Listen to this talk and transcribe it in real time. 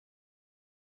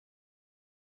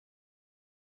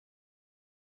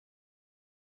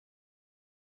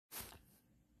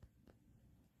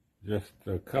just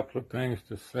a couple of things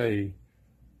to say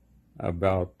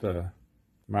about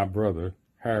my brother,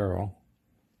 Harold.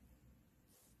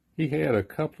 He had a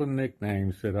couple of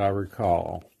nicknames that I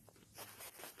recall.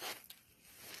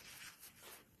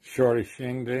 Shorty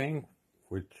Shing Ding,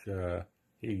 which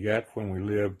he got when we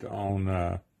lived on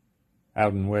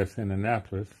out in West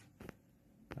Indianapolis.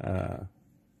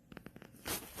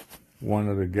 One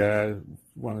of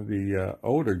the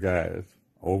older guys,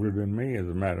 older than me as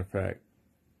a matter of fact,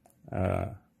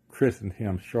 christened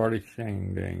him Shorty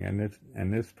Shing Ding,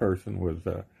 and this person was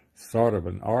sort of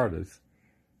an artist,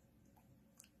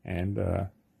 and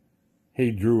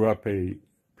he drew up a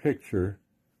picture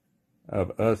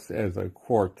of us as a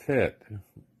quartet,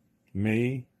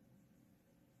 me,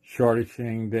 Shorty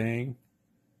Shing Ding,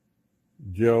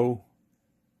 Joe,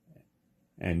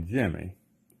 and Jimmy.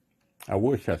 I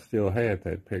wish I still had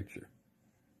that picture.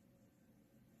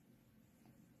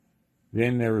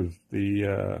 Then there was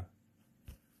the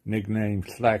nickname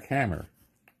Slack Hammer.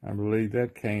 I believe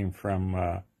that came from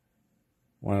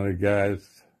one of the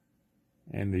guys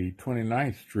in the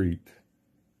 29th Street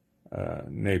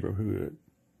neighborhood.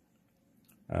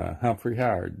 Humphrey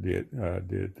Howard did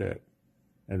that.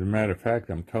 As a matter of fact,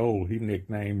 I'm told he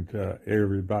nicknamed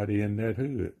everybody in that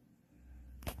hood.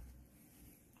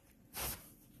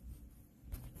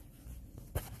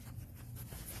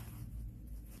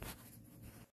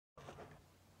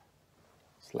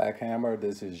 Slackhammer,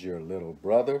 this is your little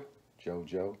brother,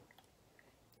 JoJo.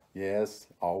 Yes,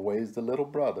 always the little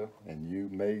brother, and you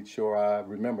made sure I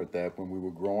remembered that when we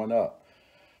were growing up.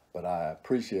 But I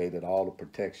appreciated all the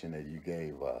protection that you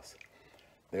gave us.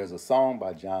 There's a song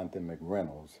by Jonathan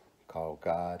McReynolds called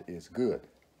God is Good.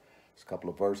 There's a couple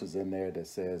of verses in there that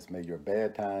says, may your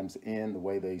bad times end the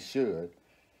way they should,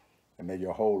 and may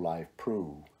your whole life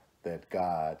prove that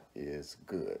God is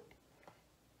good.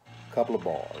 A couple of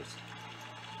bars.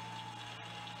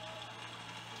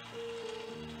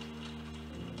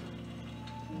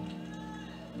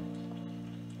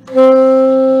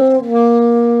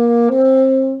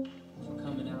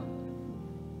 Coming out.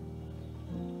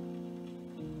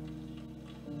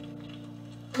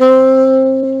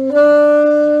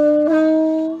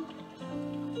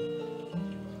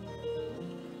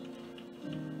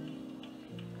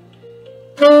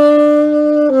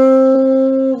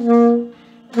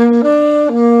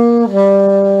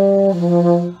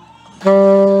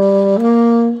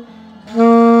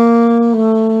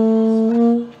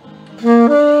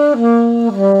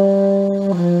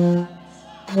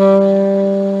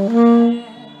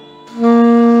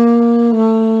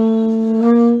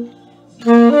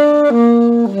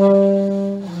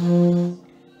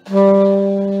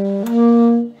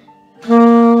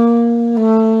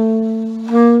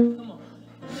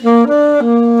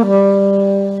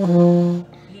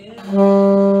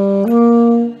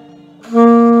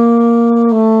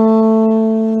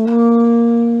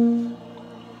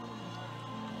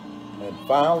 And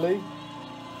finally,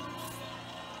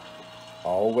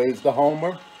 always the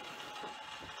homer.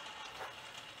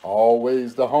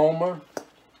 Always the homer.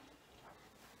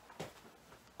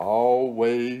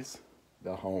 Always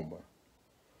the homer.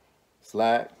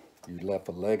 Slack, you left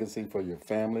a legacy for your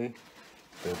family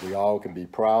that we all can be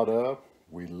proud of.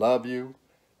 We love you.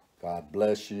 God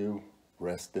bless you.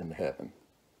 Rest in heaven.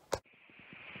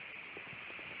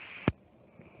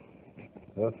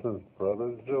 This is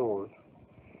Brother George,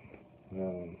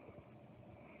 and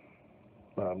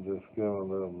I'm just giving a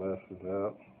little message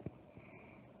out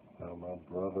to my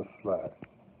brother Slack.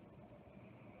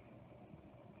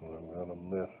 I'm going to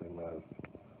miss him, as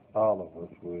all of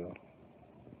us will.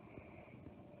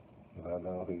 But I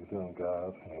know he's in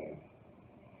God's hands.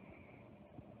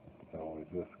 And we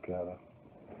just got to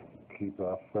keep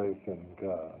our faith in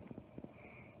God,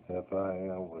 as I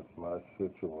am with my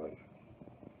situation.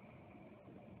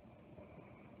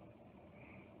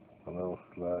 I know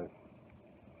Slack,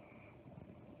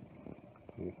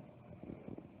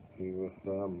 he was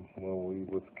when we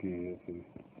was kids.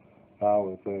 I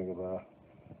always think about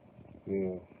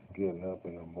getting up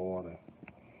in the morning,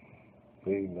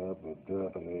 beating up with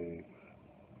deviled eggs.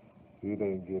 You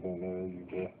didn't get in there, you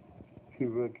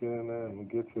better get in there and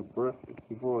get your breakfast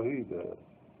before he does.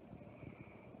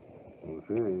 And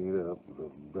here he eat up the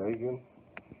bacon,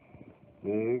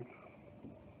 eggs,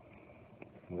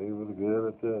 and he was good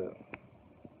at that.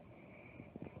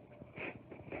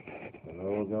 And I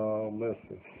was gonna miss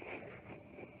him.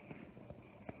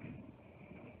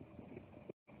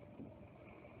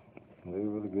 And he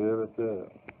was good at that.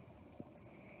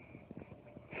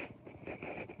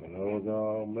 And I was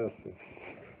gonna miss him.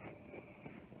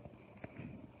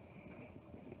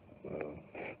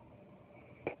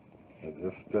 And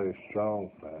just stay strong,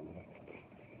 family.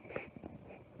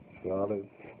 solid,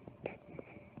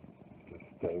 just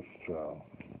stay strong.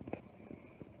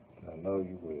 I know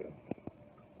you will.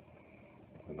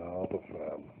 And all the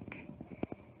family.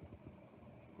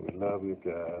 We love you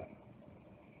guys.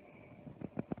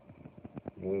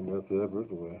 Me and Miss Edwards,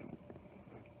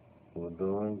 we're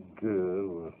doing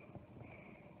good.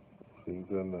 She's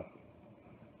in the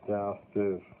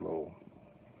downstairs floor,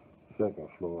 second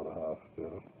floor of the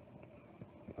hospital.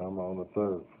 I'm on the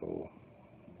third floor.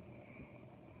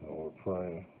 And we're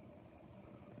praying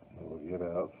that we'll get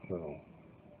out soon.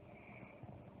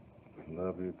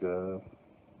 Love you guys.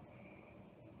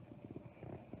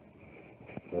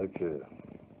 Take care.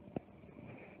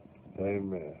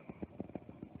 Amen.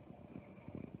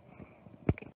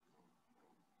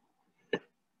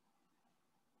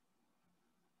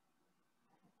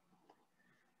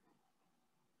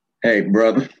 Hey,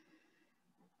 brother.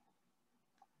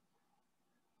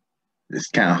 It's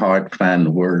kind of hard to find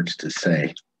the words to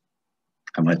say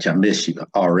how much I miss you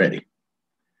already.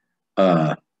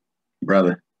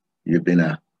 Brother, you've been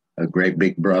a great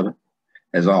big brother,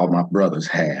 as all my brothers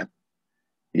have,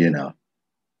 you know.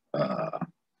 I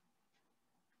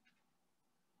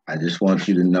just want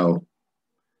you to know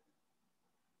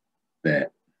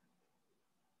that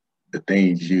the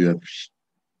things you have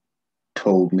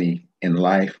told me in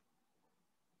life,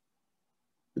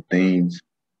 the things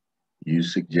you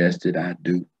suggested I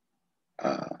do,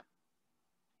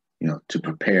 you know, to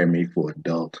prepare me for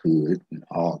adulthood and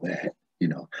all that, you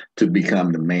know, to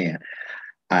become the man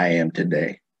I am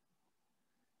today.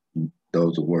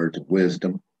 Those are words of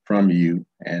wisdom from you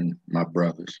and my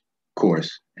brothers, of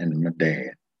course, and my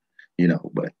dad, you know,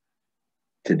 but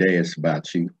today it's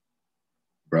about you,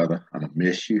 brother. I'm gonna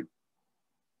miss you.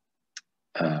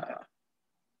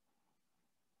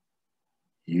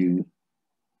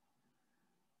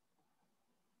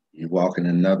 You're walking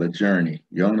another journey.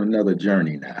 You're on another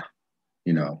journey now,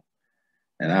 you know.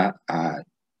 And I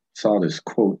saw this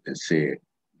quote that said,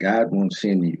 God won't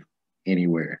send you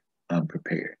anywhere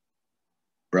unprepared.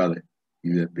 Brother,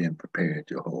 you have been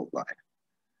prepared your whole life.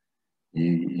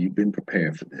 You've been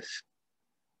prepared for this.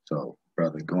 So,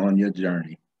 brother, go on your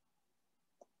journey.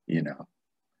 You know,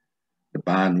 the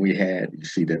bond we had, you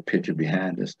see that picture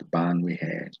behind us, the bond we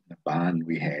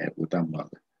had with our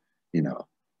mother, you know,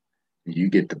 you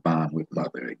get the bond with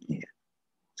mother again.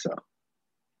 So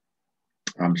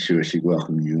I'm sure she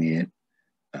welcomed you in.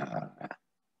 And,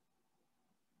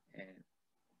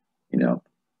 you know,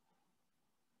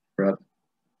 brother,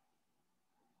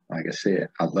 like I said,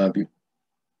 I love you.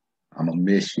 I'm going to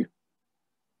miss you.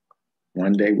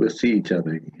 One day we'll see each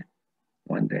other again.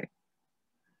 One day.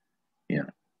 You know,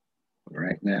 but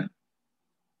right now,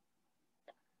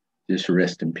 just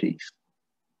rest in peace.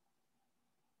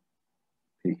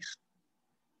 Peace.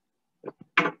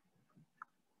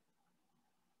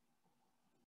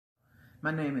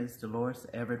 My name is Dolores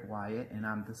Everett Wyatt, and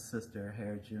I'm the sister of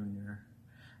Harry Jr.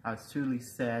 I was truly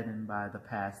saddened by the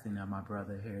passing of my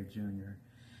brother, Harry Jr.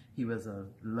 He was a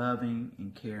loving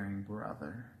and caring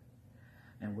brother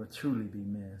and will truly be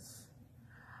missed.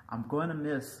 One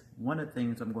of the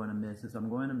things I'm going to miss is I'm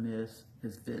going to miss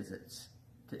his visits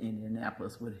to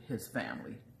Indianapolis with his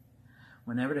family.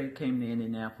 Whenever they came to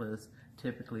Indianapolis,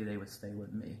 typically they would stay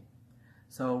with me.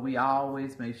 So we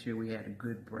always made sure we had a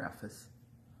good breakfast.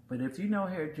 But if you know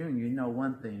Harry Jr., you know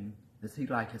one thing, is he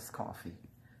liked his coffee.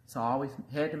 So I always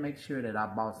had to make sure that I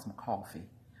bought some coffee.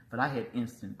 But I had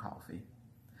instant coffee.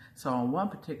 So on one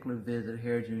particular visit,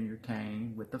 Harry Jr.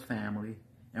 came with the family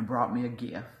and brought me a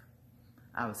gift.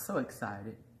 I was so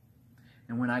excited.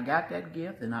 And when I got that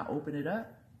gift and I opened it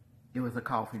up, it was a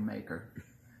coffee maker.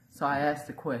 So I asked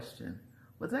the question,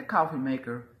 was that coffee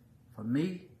maker for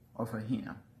me or for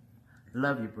him?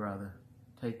 Love you, brother.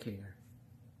 Take care.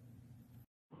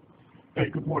 Hey,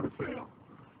 good morning, fam.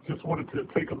 Just wanted to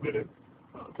take a minute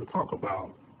to talk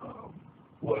about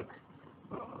what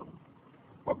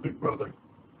my big brother,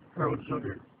 Harold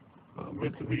Jr.,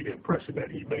 meant to me, the impression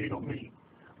that he made on me.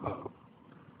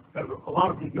 As a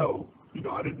lot of you know,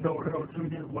 I didn't know Harold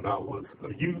Jr. when I was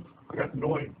a youth. I got to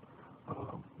know him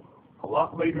a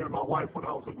lot later in my life when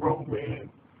I was a grown man.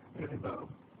 And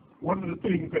one of the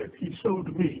things that he showed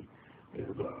to me is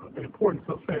the importance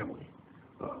of family,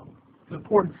 the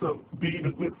importance of being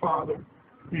a good father,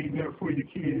 being there for your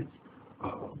kids,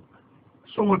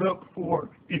 showing up for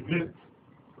events.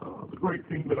 The great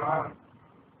thing that I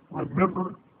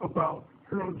remember about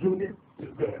Harold Jr.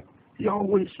 is that he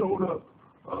always showed up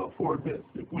for events.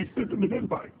 If we sent him an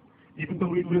invite, even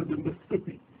though he lived in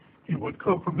Mississippi, he would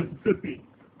come from Mississippi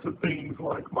to things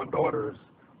like my daughter's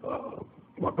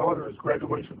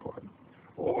graduation party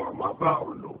or my vow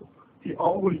renewal. He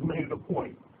always made it a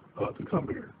point to come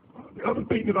here. The other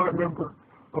thing that I remember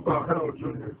about Harold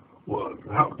Jr. was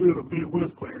how good a bid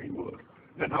whist player he was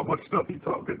and how much stuff he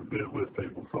talked at the bid whist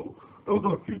table. So those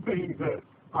are a few things that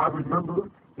I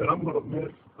remember that I'm going to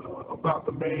miss about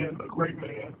the man, a great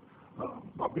man,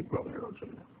 my big brother Harold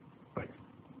Jr. Thanks.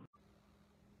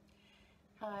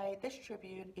 Hi, this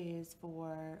tribute is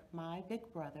for my big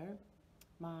brother,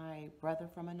 my brother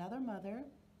from another mother.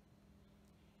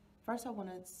 First, I want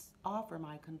to offer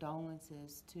my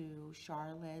condolences to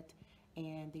Charlotte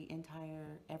and the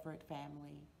entire Everett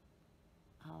family.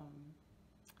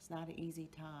 It's not an easy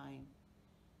time.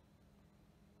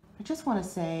 I just want to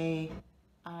say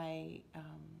I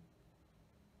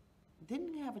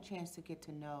didn't have a chance to get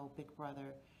to know Big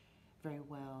Brother very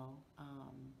well,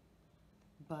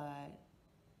 but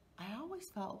I always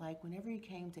felt like whenever he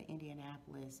came to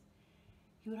Indianapolis,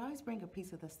 he would always bring a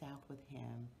piece of the South with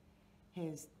him.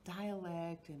 His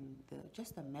dialect and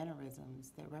just the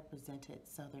mannerisms that represented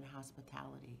Southern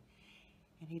hospitality.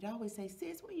 And he'd always say,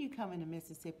 "Sis, when you coming to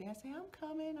Mississippi?" I say, I'm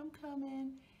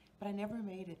coming. But I never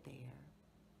made it there.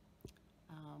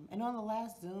 And on the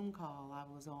last Zoom call I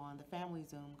was on, the family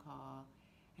Zoom call,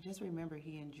 I just remember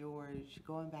he and George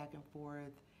going back and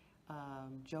forth,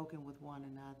 joking with one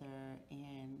another,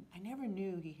 and I never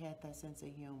knew he had that sense of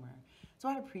humor. So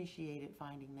I appreciated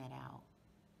finding that out.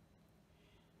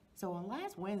 So on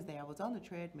last Wednesday, I was on the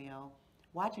treadmill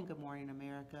watching Good Morning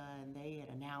America, and they had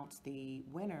announced the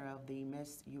winner of the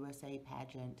Miss USA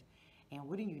pageant, and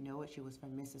wouldn't you know it, she was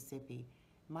from Mississippi.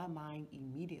 My mind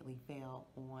immediately fell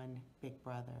on Big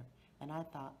Brother, and I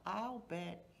thought, I'll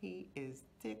bet he is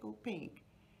tickled pink.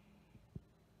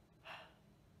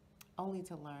 Only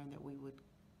to learn that we would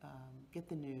get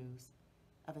the news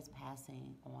of his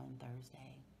passing on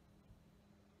Thursday.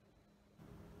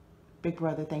 Big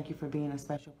Brother, thank you for being a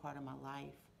special part of my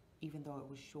life, even though it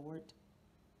was short.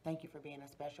 Thank you for being a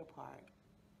special part.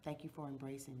 Thank you for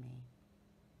embracing me.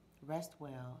 Rest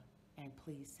well, and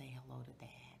please say hello to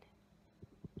Dad.